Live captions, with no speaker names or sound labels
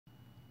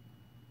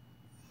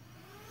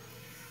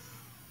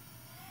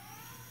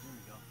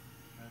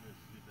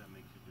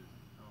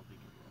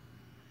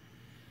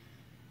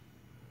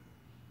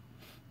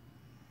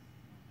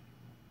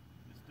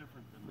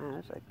different than Man,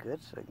 that's a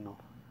good signal.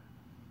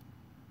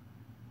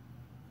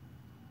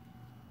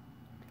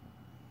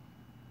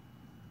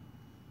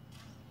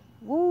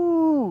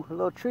 Woo! A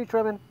little tree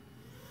trimming. Yeah,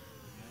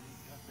 you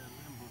got that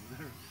limb over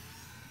there.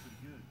 Pretty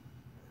good.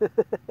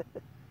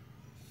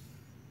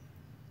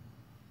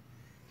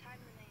 Time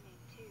remaining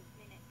 2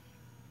 minutes.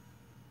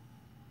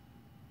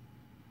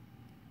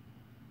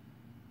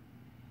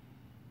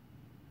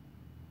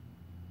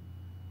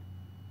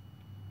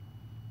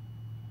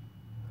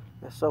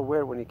 It's so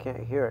weird when you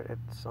can't hear it. It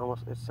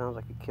sounds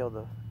like you killed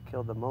the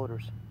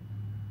motors. A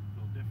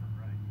little different,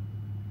 right?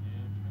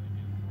 Yeah, it's kind of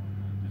getting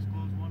wrong. Just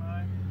close one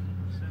eye,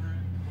 center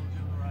it, close the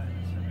other eye,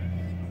 and center it.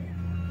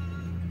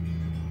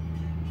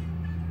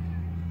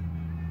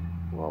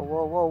 Whoa,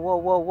 whoa, whoa, whoa,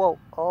 whoa, whoa.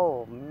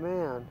 Oh,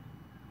 man.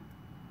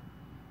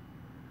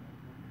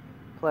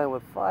 Playing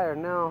with fire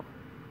now.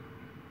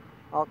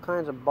 All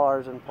kinds of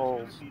bars and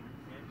poles.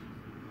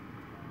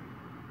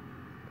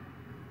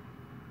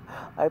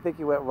 I think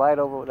you went right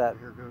over that.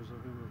 Here goes a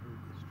hula hoop.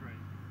 Straight.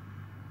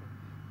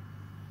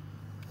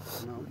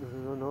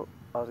 No. No.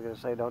 I was going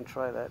to say, don't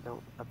try that.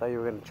 Don't. I thought you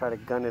were going to try to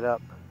gun it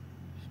up.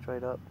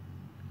 Straight up.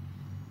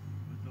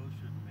 But those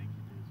shouldn't make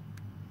you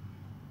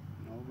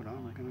dizzy. No, but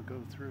I'm going to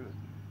go through it.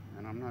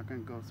 And I'm not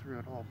going to go through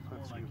it all.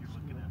 It's more like you're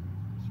looking at the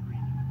screen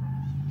in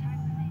front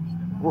Time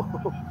remaining.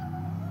 Whoa.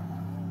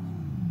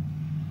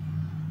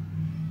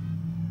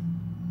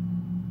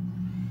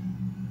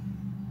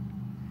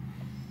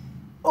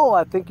 Oh,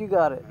 I think you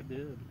got it. I did.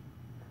 You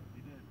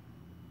did.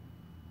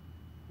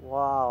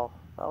 Wow,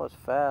 that was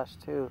fast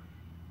too.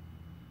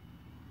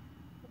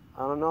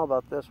 I don't know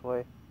about this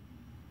way.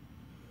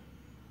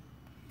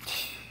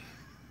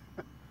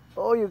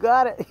 Oh, you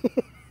got it.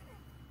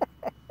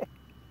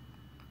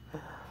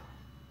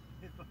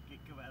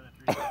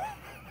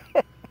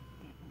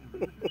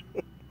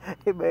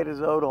 He made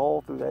his own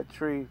hole through that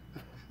tree.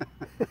 Do a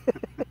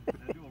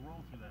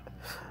roll through that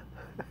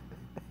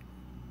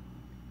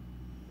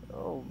hole.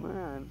 Oh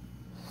man.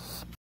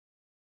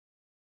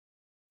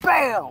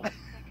 Bam!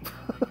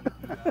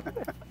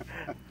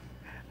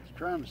 He's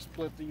trying to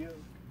split the yoke.